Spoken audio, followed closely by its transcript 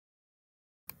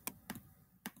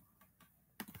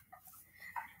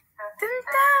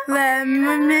Let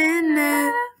me a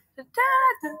minute.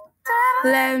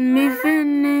 Let me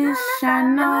finish. I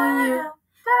know you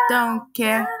don't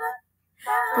care,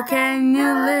 but can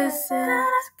you listen?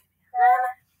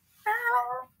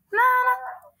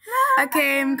 I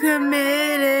came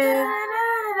committed.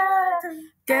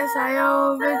 Guess I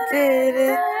overdid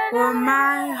it. Wore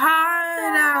my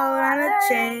heart out on a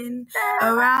chain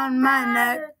around my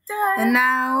neck, and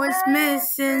now it's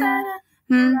missing.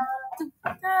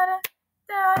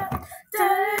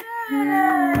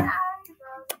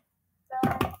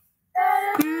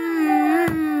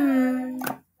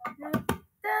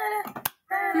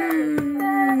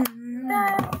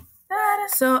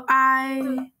 So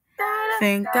I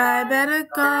think I better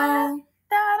go.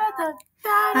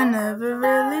 I never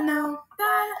really know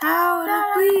how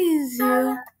to please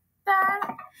you.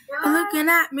 You're looking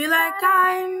at me like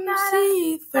I'm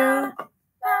see-through.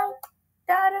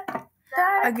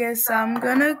 I guess I'm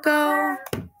gonna go.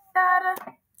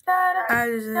 I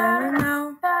just never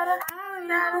know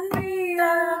how you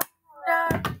feel.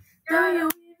 Do you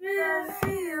even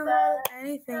feel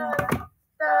anything?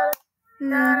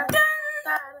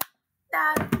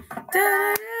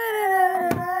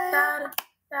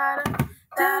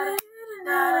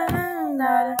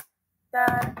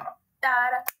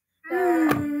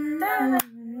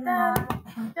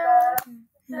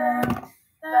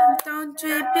 Don't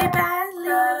treat me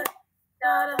badly,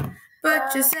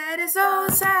 but you said it so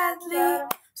sadly,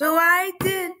 so I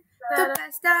did the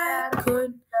best I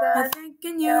could. I'm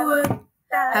thinking you would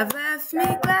have left me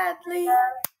gladly.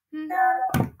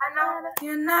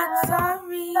 You're not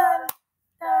sorry.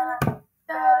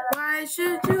 Why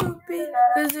should you be?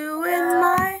 'Cause who am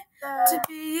I to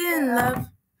be in love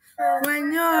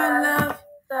when your love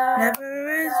never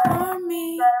is for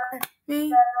me?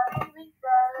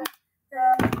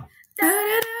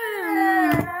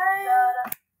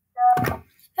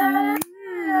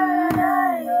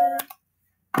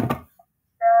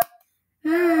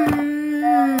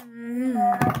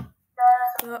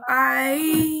 So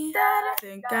I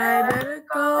think I better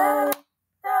go.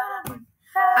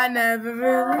 I never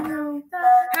really know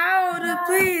how to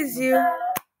please you.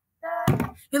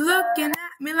 You're looking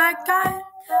at me like I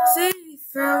see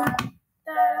through.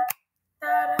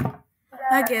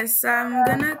 I guess I'm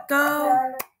gonna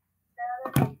go.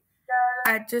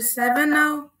 I just never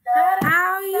know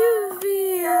how you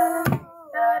feel.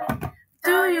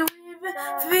 Do you even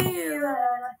feel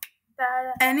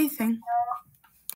anything?